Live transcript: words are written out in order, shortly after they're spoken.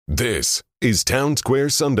This is Town Square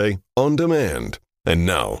Sunday on demand. And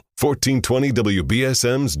now, 1420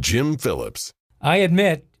 WBSM's Jim Phillips. I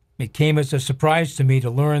admit it came as a surprise to me to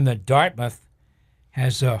learn that Dartmouth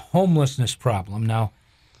has a homelessness problem. Now,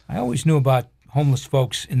 I always knew about homeless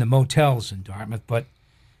folks in the motels in Dartmouth, but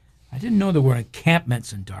I didn't know there were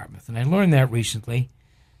encampments in Dartmouth. And I learned that recently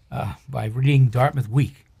by reading Dartmouth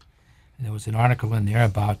Week. And there was an article in there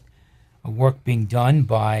about a work being done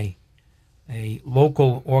by a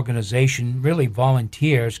local organization, really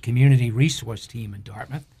volunteers, community resource team in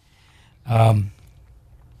Dartmouth.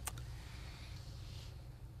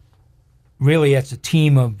 Really, it's a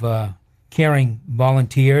team of caring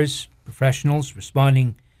volunteers, professionals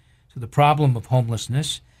responding to the problem of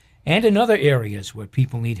homelessness and in other areas where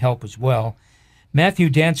people need help as well. Matthew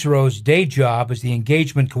Dansereau's day job is the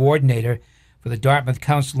engagement coordinator for the Dartmouth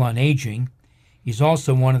Council on Aging. He's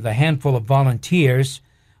also one of the handful of volunteers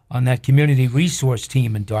on that community resource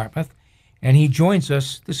team in Dartmouth, and he joins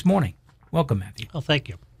us this morning. Welcome, Matthew. Oh, thank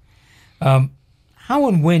you. How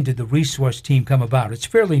and when did the resource team come about? It's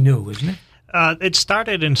fairly new, isn't it? It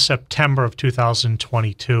started in September of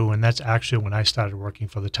 2022, and that's actually when I started working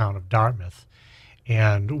for the town of Dartmouth.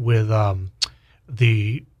 And with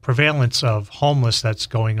the prevalence of homeless that's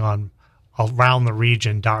going on around the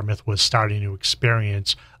region, Dartmouth was starting to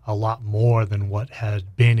experience a lot more than what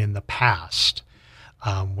had been in the past,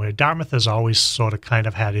 where Dartmouth has always sort of kind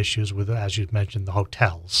of had issues with, as you mentioned, the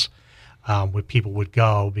hotels, where people would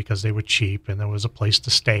go because they were cheap and there was a place to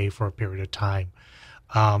stay for a period of time.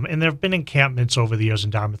 And there have been encampments over the years in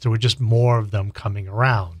Dartmouth. There were just more of them coming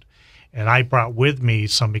around. And I brought with me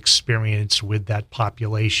some experience with that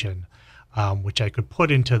population, which I could put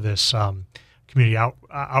into this community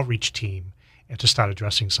outreach team and to start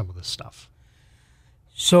addressing some of this stuff.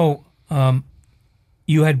 So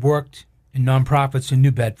you had worked in nonprofits in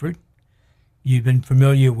New Bedford. You've been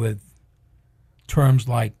familiar with terms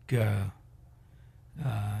like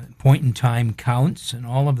point-in-time counts and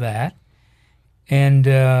all of that. And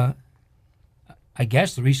I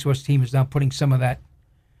guess the resource team is now putting some of that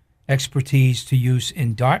expertise to use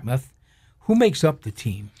in Dartmouth. Who makes up the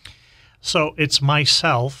team? So it's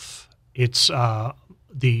myself. It's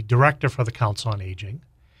the director for the Council on Aging.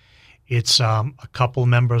 It's a couple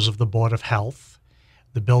members of the Board of Health,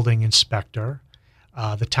 the building inspector,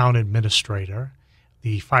 the town administrator,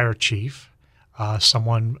 the fire chief,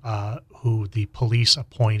 someone who the police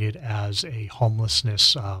appointed as a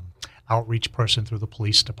homelessness outreach person through the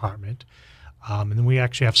police department. And then we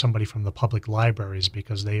actually have somebody from the public libraries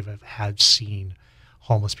because they've seen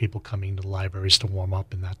homeless people coming to the libraries to warm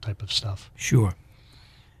up and that type of stuff. Sure.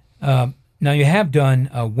 Now, you have done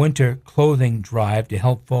a winter clothing drive to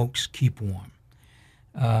help folks keep warm.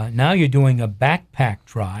 Now you're doing a backpack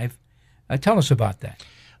drive. Tell us about that.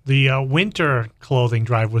 The winter clothing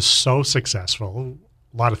drive was so successful.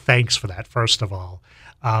 A lot of thanks for that, first of all,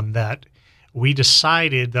 that we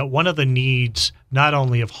decided that one of the needs, not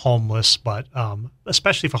only of homeless, but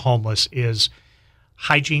especially for homeless, is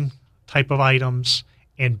hygiene type of items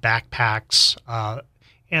and backpacks.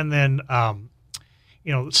 And then,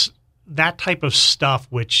 that type of stuff,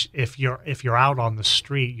 which if you're out on the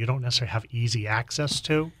street, you don't necessarily have easy access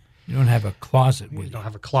to. You don't have a closet with you. You don't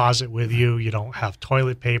have a closet with you. You don't have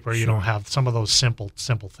toilet paper. Sure. You don't have some of those simple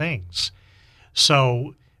things.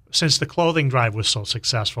 So since the clothing drive was so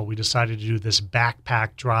successful, we decided to do this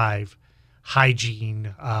backpack drive,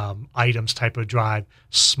 hygiene items type of drive,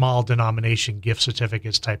 small denomination gift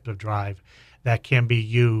certificates type of drive that can be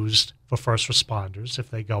used for first responders.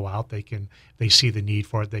 If they go out, they see the need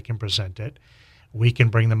for it, they can present it. We can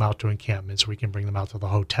bring them out to encampments. We can bring them out to the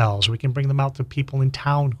hotels. We can bring them out to people in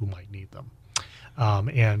town who might need them.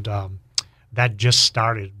 And that just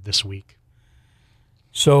started this week.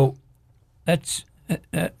 So that's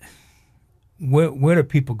where do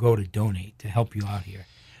people go to donate to help you out here?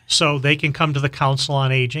 So they can come to the Council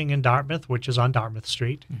on Aging in Dartmouth, which is on Dartmouth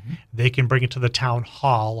Street. Mm-hmm. They can bring it to the town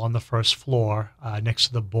hall on the first floor next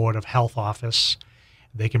to the Board of Health office.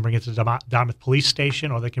 They can bring it to the Dartmouth Police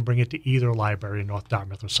Station, or they can bring it to either library in North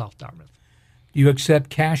Dartmouth or South Dartmouth. Do you accept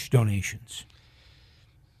cash donations?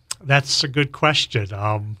 That's a good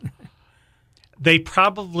question. They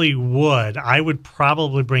probably would. I would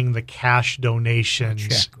probably bring the cash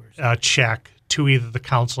donations check to either the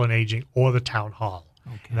Council on Aging or the town hall.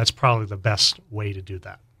 Okay. And that's probably the best way to do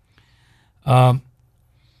that.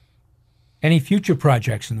 Any future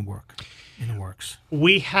projects in the works?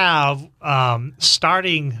 We have,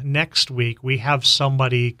 starting next week, we have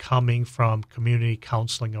somebody coming from Community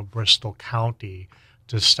Counseling of Bristol County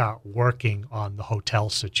to start working on the hotel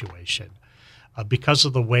situation. Because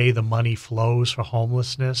of the way the money flows for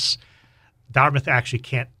homelessness, Dartmouth actually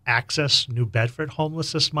can't access New Bedford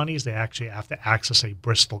homelessness monies. They actually have to access a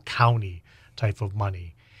Bristol County type of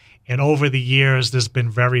money. And over the years, there's been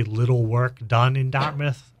very little work done in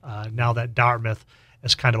Dartmouth. Now that Dartmouth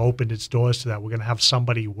has kind of opened its doors to that, we're going to have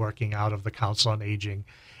somebody working out of the Council on Aging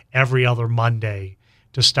every other Monday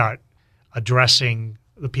to start addressing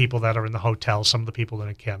the people that are in the hotel, some of the people in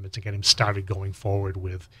encampments, and getting started going forward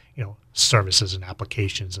with, services and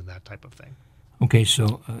applications and that type of thing. Okay,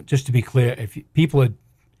 so just to be clear, if people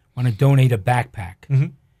want to donate a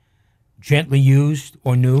backpack, gently used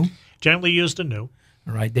or new, Gently used and new.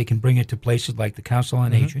 all right, they can bring it to places like the Council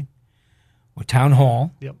on Aging or Town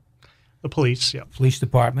Hall, Yep. The police, yep. Police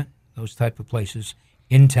Department, those type of places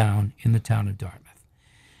in town, in the town of Dartmouth.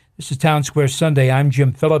 This is Town Square Sunday. I'm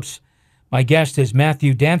Jim Phillips. My guest is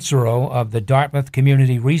Matthew Dancero of the Dartmouth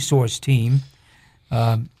Community Resource Team,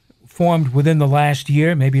 formed within the last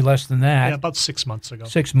year, maybe less than that. Yeah, about 6 months ago.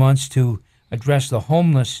 6 months to address the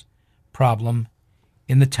homeless problem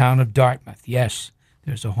in the town of Dartmouth. Yes,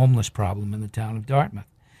 there's a homeless problem in the town of Dartmouth.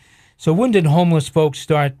 So when did homeless folks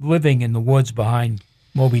start living in the woods behind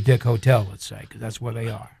Moby Dick Hotel, let's say, because that's where they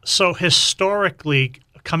are? So historically,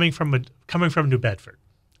 coming from New Bedford,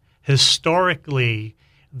 historically,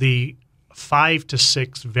 the 5 to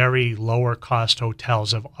 6 very lower cost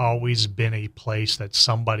hotels have always been a place that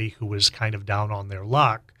somebody who was kind of down on their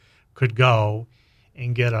luck could go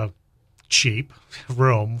and get a cheap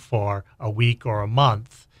room for a week or a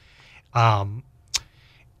month.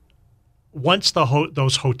 Once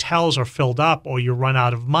those hotels are filled up or you run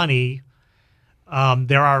out of money,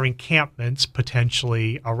 there are encampments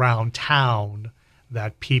potentially around town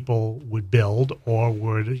that people would build or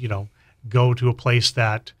would, go to a place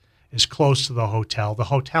that is close to the hotel. The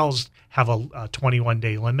hotels have a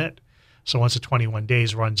 21-day limit. So once the 21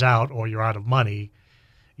 days runs out or you're out of money,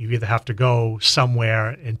 you either have to go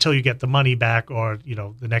somewhere until you get the money back or,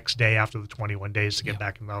 the next day after the 21 days to get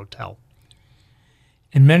back in the hotel.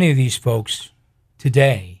 And many of these folks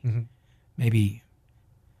today, maybe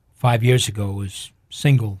 5 years ago, was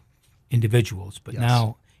single individuals, but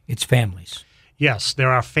now it's families. Yes,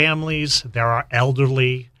 there are families, there are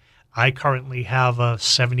elderly. I currently have a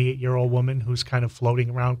 78-year-old woman who's kind of floating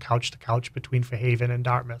around couch to couch between Fairhaven and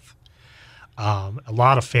Dartmouth. A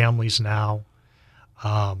lot of families now.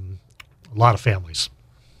 A lot of families.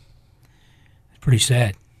 It's pretty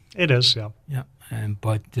sad. It is, yeah. Yeah,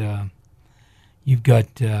 but you've got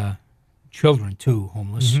children, too,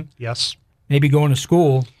 homeless. Yes. Maybe going to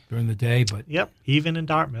school during the day, but... Yep, even in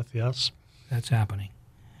Dartmouth, yes. That's happening.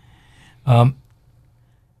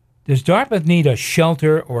 Does Dartmouth need a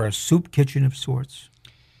shelter or a soup kitchen of sorts?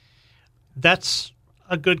 That's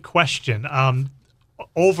a good question.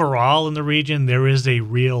 Overall in the region, there is a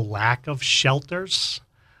real lack of shelters,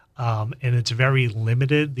 and it's very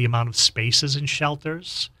limited, the amount of spaces in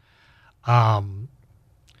shelters.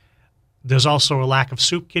 There's also a lack of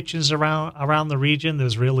soup kitchens around the region.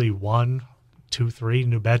 There's really 1, 2, 3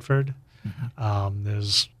 New Bedford.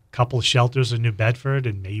 There's a couple of shelters in New Bedford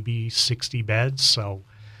and maybe 60 beds. So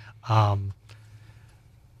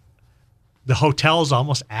the hotels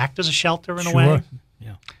almost act as a shelter in a way.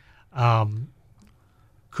 Yeah.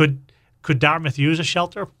 Could Dartmouth use a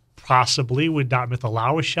shelter? Possibly. Would Dartmouth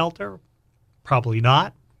allow a shelter? Probably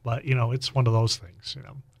not. But, it's one of those things.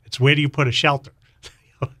 It's where do you put a shelter?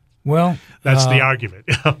 Well, that's the argument.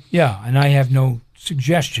 Yeah, and I have no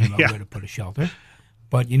suggestion about where to put a shelter.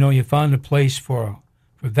 But, you found a place for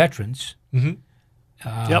veterans,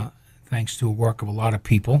 thanks to the work of a lot of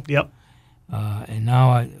people. Yep. And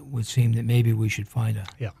now it would seem that maybe we should find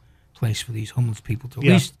a place for these homeless people to at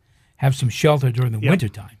least have some shelter during the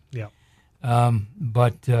wintertime. Yeah.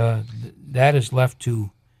 But that is left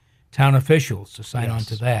to town officials to sign on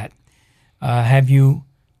to that. Have you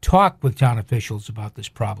talked with town officials about this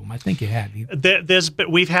problem? I think you have.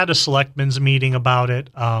 We've had a selectmen's meeting about it.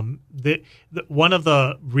 One of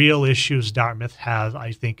the real issues Dartmouth has,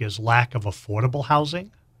 I think, is lack of affordable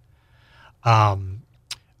housing.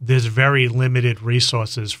 There's very limited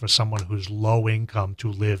resources for someone who's low income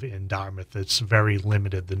to live in Dartmouth. It's very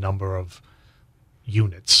limited, the number of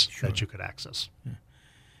units that you could access. Yeah.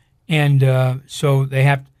 And so they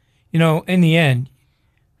have, in the end,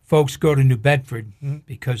 folks go to New Bedford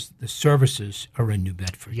because the services are in New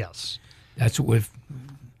Bedford. Yes. That's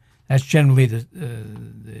generally the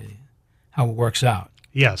how it works out.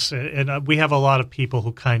 Yes, and we have a lot of people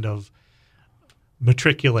who kind of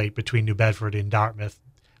matriculate between New Bedford and Dartmouth.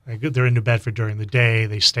 They're in New Bedford during the day.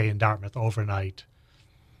 They stay in Dartmouth overnight.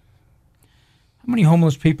 How many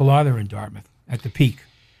homeless people are there in Dartmouth at the peak?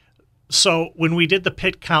 So when we did the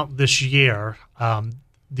pit count this year,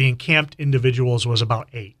 the encamped individuals was about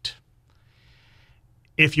 8.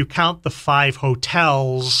 if you count the 5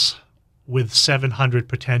 hotels with 700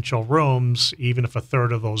 potential rooms, even if a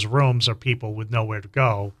third of those rooms are people with nowhere to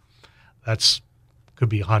go, that's could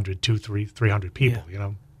be 100, 200, 300 people, you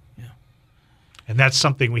know. Yeah. And that's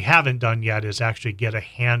something we haven't done yet, is actually get a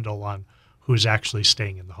handle on who's actually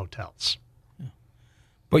staying in the hotels. Yeah.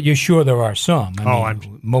 But you're sure there are some? I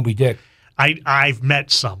mean, Moby Dick. I've met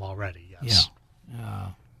some already, yes. Yeah.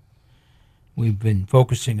 We've been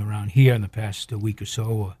focusing around here in the past week or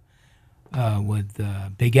so with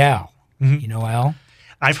Big Al. Mm-hmm. You know Al?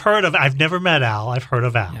 I've never met Al. I've heard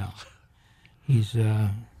of Al. Yeah. He's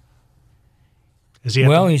is he?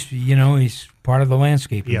 He's part of the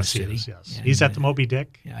landscape in the city. He is, yes. And, he's at the Moby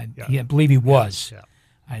Dick. I believe he was. Yes,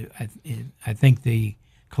 yeah. I think the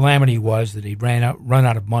calamity was that he run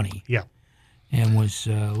out of money. Yeah. And was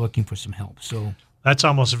looking for some help. So that's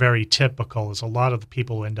almost very typical. Is a lot of the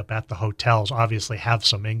people who end up at the hotels obviously have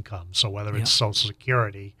some income. So whether it's Social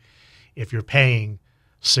Security, if you're paying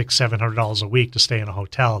 $600-700 a week to stay in a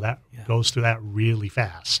hotel, that goes through that really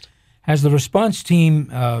fast. Has the response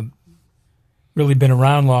team really been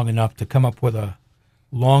around long enough to come up with a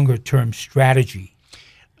longer-term strategy?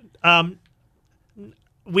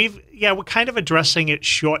 We're kind of addressing it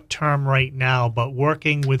short-term right now, but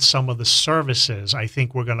working with some of the services, I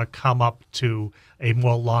think we're going to come up to a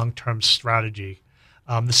more long-term strategy.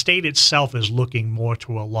 The state itself is looking more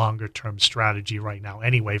to a longer-term strategy right now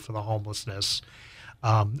anyway for the homelessness.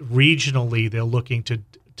 Regionally, they're looking to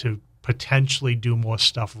potentially do more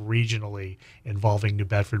stuff regionally involving New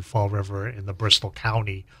Bedford, Fall River, and the Bristol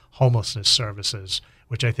County homelessness services,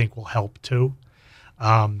 which I think will help too.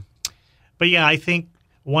 But yeah, I think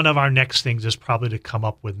one of our next things is probably to come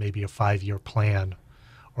up with maybe a 5-year plan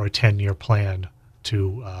or a 10-year plan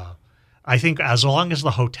to, I think as long as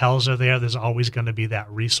the hotels are there, there's always going to be that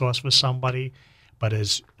resource for somebody. But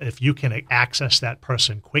if you can access that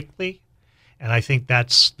person quickly, and I think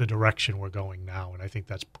that's the direction we're going now, and I think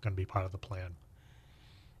that's going to be part of the plan.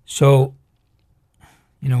 So,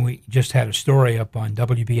 we just had a story up on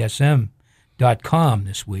WBSM.com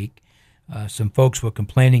this week. Some folks were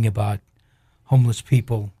complaining about homeless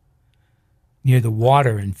people near the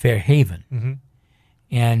water in Fairhaven. Mm-hmm.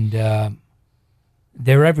 And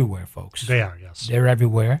they're everywhere, folks. They are, yes. They're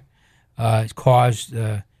everywhere. It's caused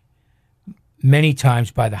many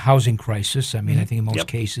times by the housing crisis. I mean, I think in most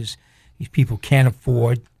cases, these people can't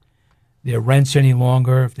afford their rents any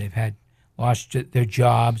longer if they've had lost their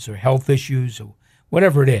jobs or health issues or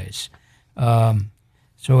whatever it is.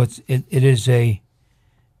 So it's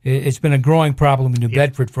been a growing problem in New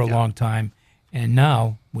Bedford for a long time, and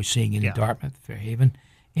now we're seeing it in Dartmouth, Fairhaven,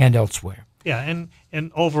 and elsewhere. Yeah,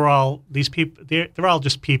 and overall, these people, they're all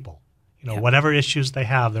just people. Whatever issues they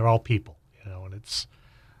have, they're all people. And it's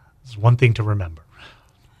one thing to remember.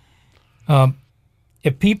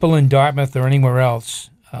 If people in Dartmouth or anywhere else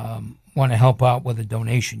want to help out with a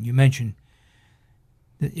donation, you mentioned,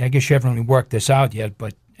 I guess you haven't really worked this out yet,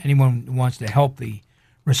 but anyone who wants to help the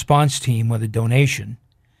response team with a donation,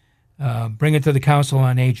 bring it to the Council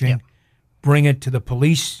on Aging, bring it to the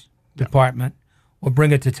police department, or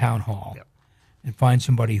bring it to Town Hall, and find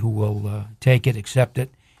somebody who will take it, accept it,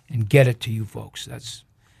 and get it to you folks. That's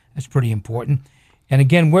pretty important. And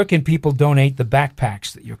again, where can people donate the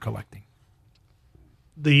backpacks that you're collecting?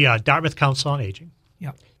 The Dartmouth Council on Aging,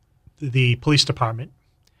 the police department,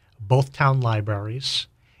 both town libraries,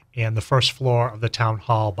 and the first floor of the town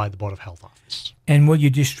hall by the Board of Health office. And will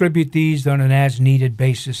you distribute these on an as-needed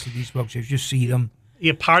basis to these folks as you see them?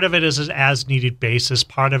 Yeah, part of it is an as-needed basis.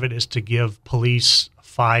 Part of it is to give police,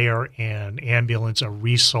 fire, and ambulance a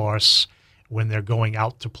resource when they're going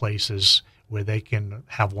out to places where they can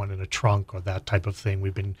have one in a trunk or that type of thing.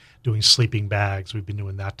 We've been doing sleeping bags. We've been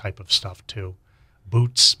doing that type of stuff too.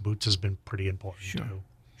 Boots has been pretty important too.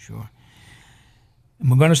 Sure. And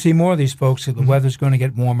we're going to see more of these folks. So the weather's going to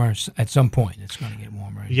get warmer at some point. It's going to get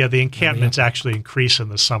warmer. Yeah, the encampments actually increase in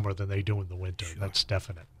the summer than they do in the winter. Sure. That's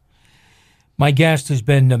definite. My guest has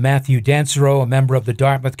been Matthew Dancero, a member of the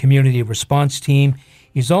Dartmouth Community Response Team.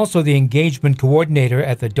 He's also the engagement coordinator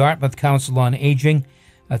at the Dartmouth Council on Aging.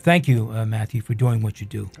 Thank you, Matthew, for doing what you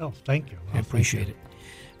do. Oh, thank you. I appreciate it.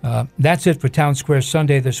 That's it for Town Square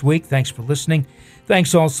Sunday this week. Thanks for listening.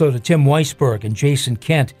 Thanks also to Tim Weisberg and Jason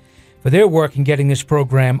Kent for their work in getting this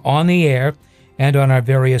program on the air and on our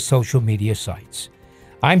various social media sites.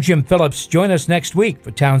 I'm Jim Phillips. Join us next week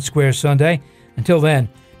for Town Square Sunday. Until then,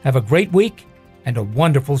 have a great week and a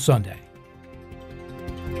wonderful Sunday.